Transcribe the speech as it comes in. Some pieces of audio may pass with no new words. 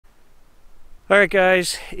Alright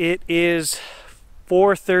guys, it is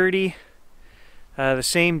 4:30 the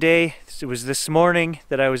same day. It was this morning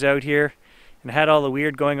that I was out here and had all the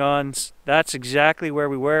weird going on. That's exactly where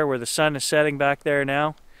we were, where the sun is setting back there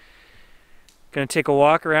now. Gonna take a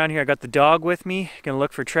walk around here. I got the dog with me, gonna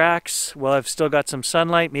look for tracks. Well, I've still got some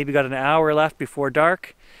sunlight, maybe got an hour left before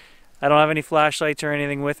dark. I don't have any flashlights or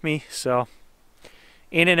anything with me, so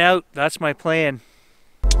in and out, that's my plan.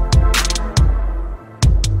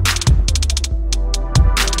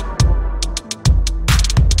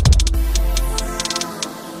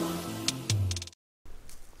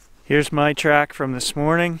 Here's my track from this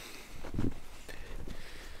morning.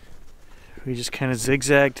 We just kind of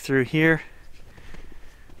zigzagged through here.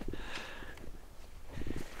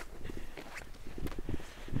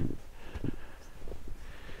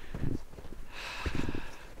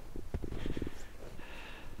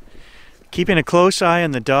 Keeping a close eye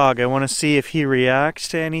on the dog. I want to see if he reacts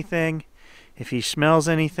to anything, if he smells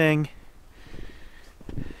anything.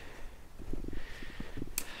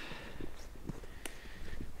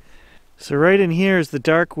 So right in here is the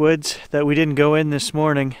dark woods that we didn't go in this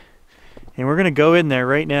morning, and we're gonna go in there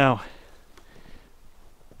right now.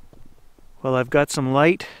 Well, I've got some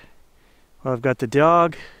light. Well, I've got the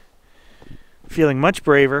dog. Feeling much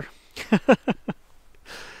braver.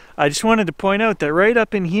 I just wanted to point out that right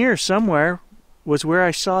up in here somewhere was where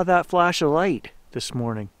I saw that flash of light this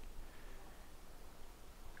morning.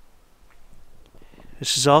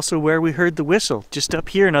 This is also where we heard the whistle, just up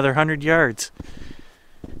here another 100 yards.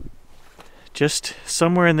 Just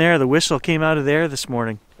somewhere in there, the whistle came out of there this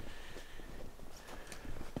morning.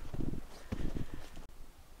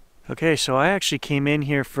 Okay, so I actually came in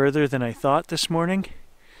here further than I thought this morning.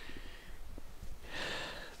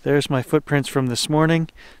 There's my footprints from this morning.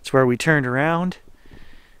 It's where we turned around.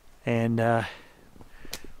 And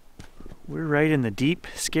we're right in the deep,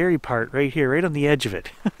 scary part right here, right on the edge of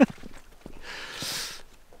it.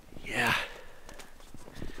 Yeah.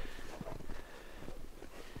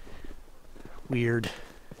 Weird.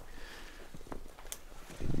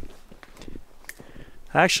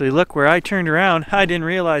 Actually, look where I turned around. I didn't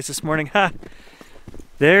realize this morning. Ha!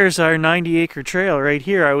 There's our 90-acre trail right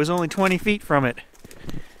here. I was only 20 feet from it.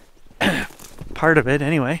 Part of it,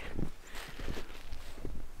 anyway.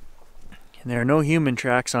 And there are no human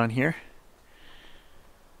tracks on here.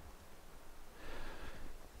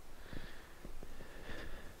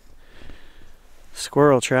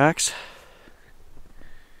 Squirrel tracks.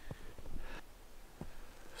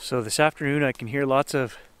 So this afternoon I can hear lots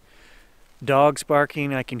of dogs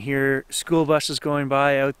barking. I can hear school buses going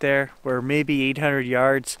by out there. We're maybe 800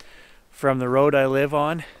 yards from the road I live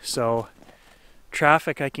on. So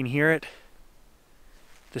traffic, I can hear it.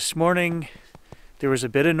 This morning there was a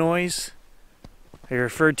bit of noise. I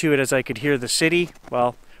referred to it as I could hear the city.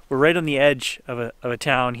 Well, we're right on the edge of a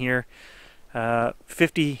town here.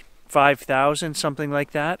 55,000, something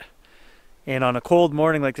like that. And on a cold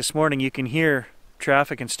morning like this morning, you can hear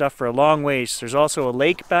traffic and stuff for a long ways. There's also a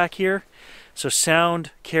lake back here, so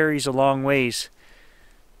sound carries a long ways.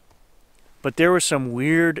 But there were some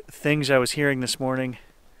weird things I was hearing this morning.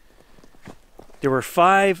 There were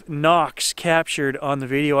 5 knocks captured on the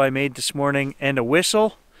video I made this morning and a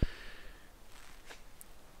whistle.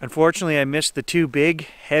 Unfortunately, I missed the 2 big,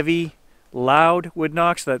 heavy, loud wood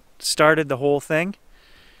knocks that started the whole thing.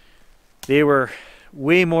 They were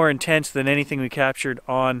way more intense than anything we captured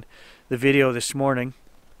on the video this morning.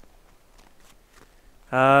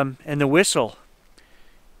 And the whistle,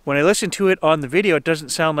 when I listened to it on the video, it doesn't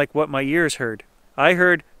sound like what my ears heard. I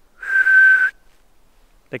heard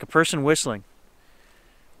like a person whistling.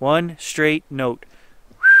 One straight note.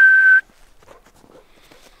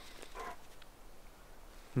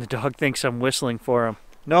 And the dog thinks I'm whistling for him.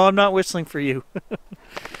 No, I'm not whistling for you.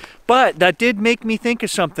 But that did make me think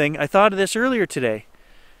of something. I thought of this earlier today.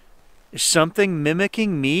 Is something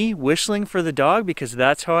mimicking me whistling for the dog? Because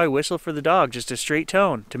that's how I whistle for the dog, just a straight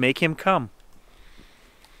tone to make him come.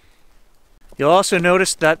 You'll also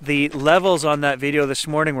notice that the levels on that video this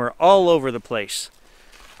morning were all over the place.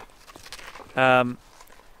 So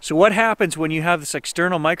what happens when you have this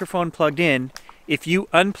external microphone plugged in? If you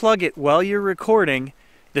unplug it while you're recording,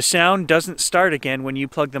 the sound doesn't start again when you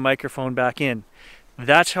plug the microphone back in.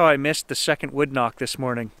 That's how I missed the second wood knock this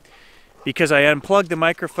morning. Because I unplugged the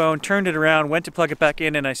microphone, turned it around, went to plug it back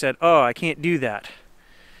in, and I said, oh, I can't do that.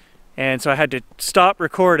 And so I had to stop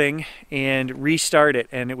recording and restart it,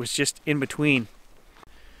 and it was just in between.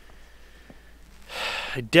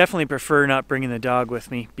 I definitely prefer not bringing the dog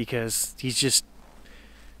with me because he's just,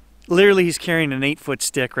 literally he's carrying an 8-foot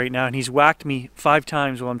stick right now, and he's whacked me 5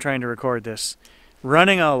 times while I'm trying to record this.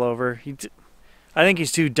 Running all over. I think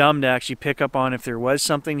he's too dumb to actually pick up on if there was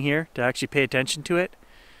something here, to actually pay attention to it.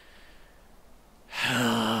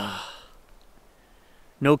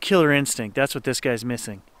 No killer instinct. That's what this guy's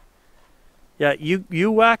missing. Yeah,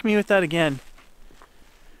 you whack me with that again.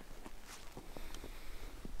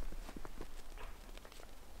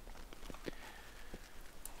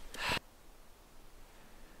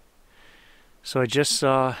 So I just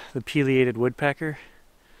saw the pileated woodpecker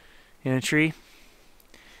in a tree.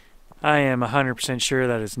 I am 100% sure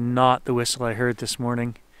that is not the whistle I heard this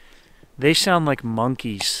morning. They sound like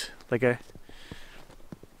monkeys.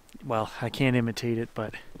 Well, I can't imitate it,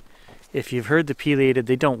 but if you've heard the pileated,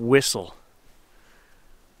 they don't whistle.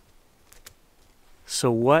 So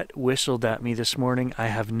what whistled at me this morning? I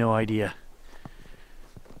have no idea.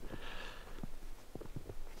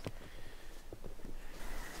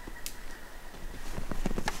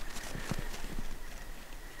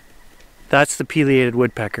 That's the pileated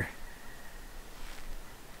woodpecker.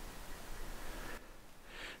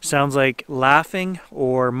 Sounds like laughing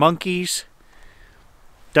or monkeys.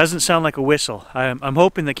 Doesn't sound like a whistle. I'm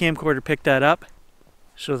hoping the camcorder picked that up.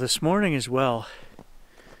 So this morning as well,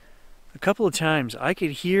 a couple of times I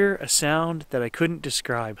could hear a sound that I couldn't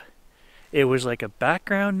describe. It was like a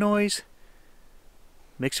background noise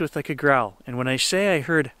mixed with like a growl. And when I say I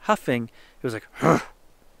heard huffing, it was like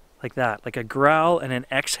like that, like a growl and an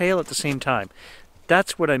exhale at the same time.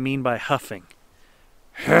 That's what I mean by huffing.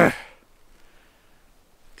 The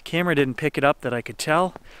camera didn't pick it up that I could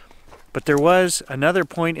tell, but there was another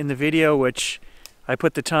point in the video which I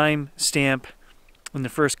put the time stamp in the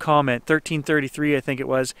first comment, 13:33 I think it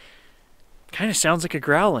was. Kind of sounds like a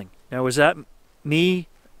growling. Now was that me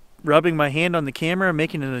rubbing my hand on the camera,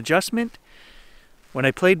 making an adjustment? When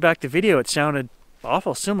I played back the video, it sounded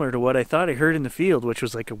awful similar to what I thought I heard in the field, which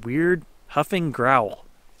was like a weird huffing growl.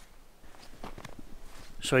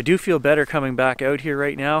 So I do feel better coming back out here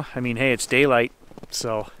right now. I mean, hey, it's daylight,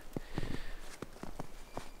 so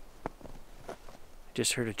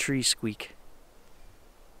just heard a tree squeak.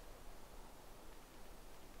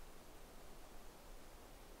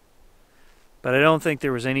 But I don't think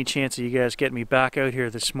there was any chance of you guys getting me back out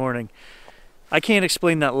here this morning. I can't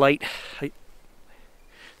explain that light.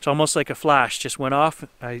 It's almost like a flash just went off.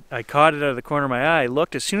 I caught it out of the corner of my eye. I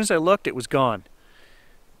looked. As soon as I looked, it was gone.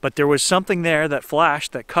 But there was something there that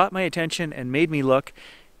flashed that caught my attention and made me look.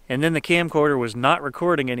 And then the camcorder was not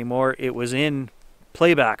recording anymore. It was in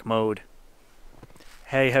playback mode.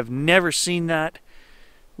 I have never seen that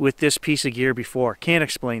with this piece of gear before. Can't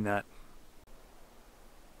explain that.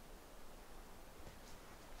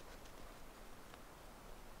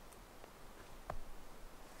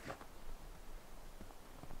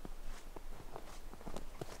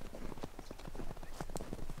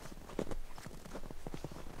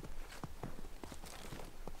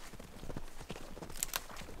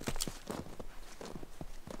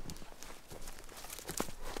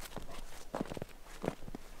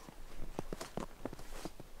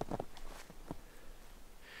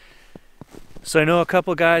 So I know a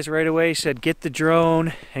couple guys right away said get the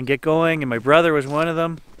drone and get going, and my brother was one of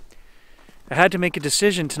them. I had to make a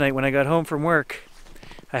decision tonight when I got home from work.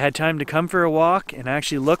 I had time to come for a walk and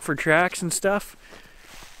actually look for tracks and stuff,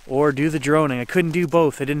 or do the droning. I couldn't do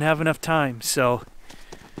both. I didn't have enough time. So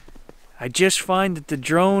I just find that the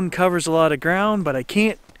drone covers a lot of ground, but I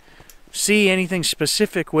can't see anything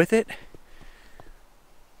specific with it.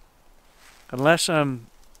 Unless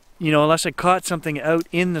unless I caught something out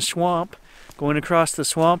in the swamp. Going across the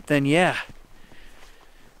swamp, then yeah.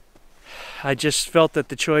 I just felt that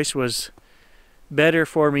the choice was better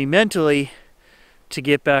for me mentally to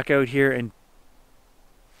get back out here and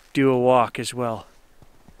do a walk as well.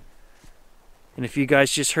 And if you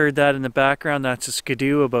guys just heard that in the background, that's a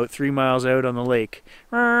skidoo about 3 miles out on the lake.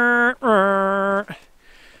 The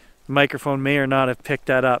microphone may or not have picked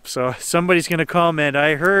that up, so somebody's going to comment,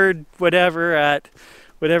 I heard whatever at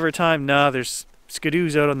whatever time. No, there's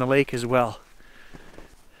skidoos out on the lake as well.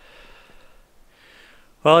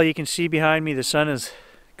 Well, you can see behind me the sun has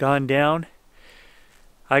gone down.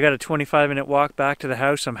 I got a 25-minute walk back to the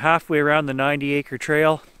house. I'm halfway around the 90-acre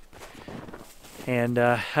trail. And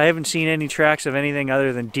I haven't seen any tracks of anything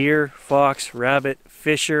other than deer, fox, rabbit,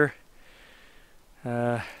 fisher.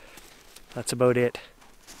 That's about it.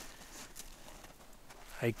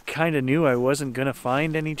 I kind of knew I wasn't going to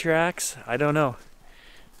find any tracks. I don't know.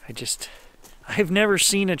 I've never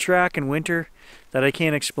seen a track in winter that I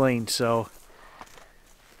can't explain, so.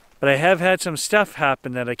 But I have had some stuff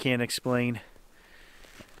happen that I can't explain.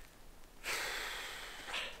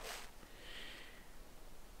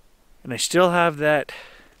 And I still have that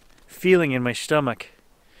feeling in my stomach.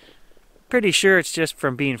 Pretty sure it's just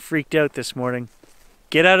from being freaked out this morning.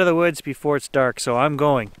 get out of the woods before it's dark, so I'm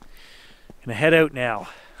going. Gonna head out now.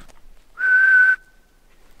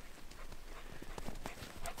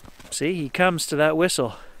 See, he comes to that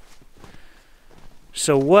whistle.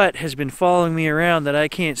 So what has been following me around that I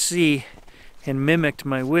can't see and mimicked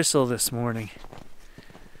my whistle this morning?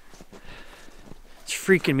 It's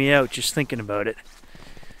freaking me out just thinking about it.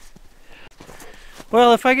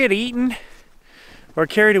 Well, if I get eaten or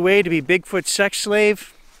carried away to be Bigfoot's sex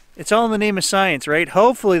slave, it's all in the name of science, right?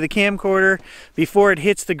 Hopefully the camcorder, before it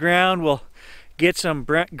hits the ground, will get some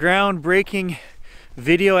groundbreaking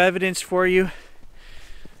video evidence for you.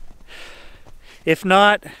 If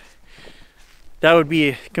not, that would be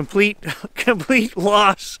a complete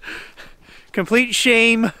loss, complete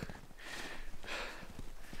shame.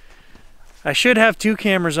 I should have 2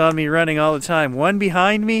 cameras on me running all the time, one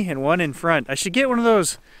behind me and one in front. I should get one of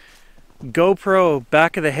those GoPro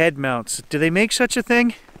back of the head mounts. Do they make such a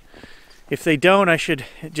thing? If they don't, I should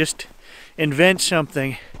just invent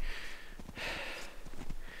something.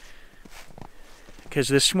 Because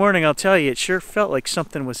this morning, I'll tell you, it sure felt like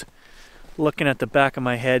something was looking at the back of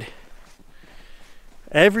my head.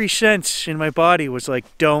 Every sense in my body was like,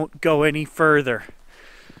 don't go any further.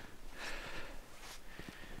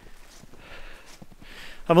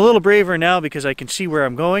 I'm a little braver now because I can see where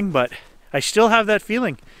I'm going, but I still have that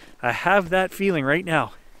feeling. I have that feeling right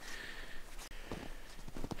now.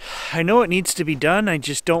 I know it needs to be done, I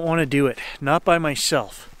just don't want to do it. Not by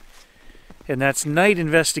myself. And that's night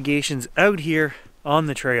investigations out here on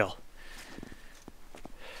the trail.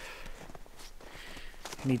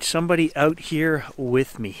 I need somebody out here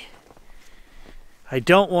with me. I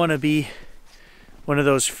don't want to be one of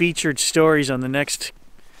those featured stories on the next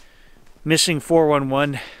Missing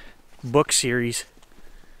 411 book series.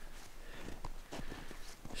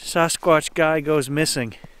 Sasquatch guy goes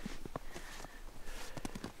missing.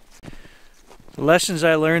 The lessons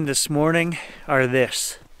I learned this morning are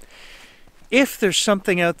this. If there's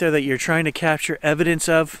something out there that you're trying to capture evidence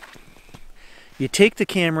of, you take the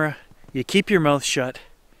camera, you keep your mouth shut,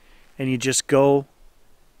 and you just go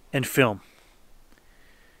and film.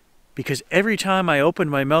 Because every time I opened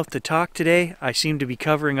my mouth to talk today, I seem to be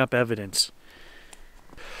covering up evidence.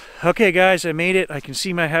 Okay guys, I made it. I can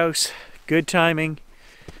see my house. Good timing.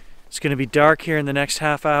 It's going to be dark here in the next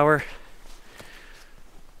half hour.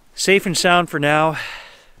 Safe and sound for now.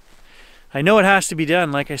 I know it has to be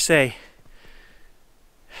done, like I say.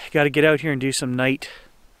 Got to get out here and do some night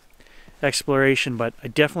exploration, but I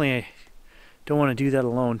definitely don't want to do that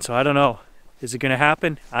alone, so I don't know. Is it going to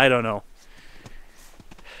happen? I don't know.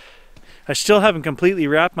 I still haven't completely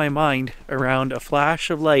wrapped my mind around a flash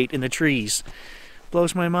of light in the trees.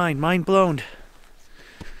 Blows my mind. Mind blown.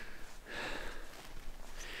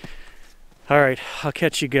 Alright, I'll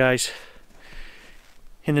catch you guys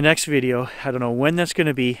in the next video. I don't know when that's going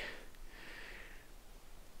to be.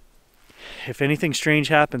 If anything strange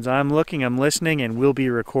happens, I'm looking, I'm listening, and we'll be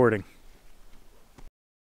recording.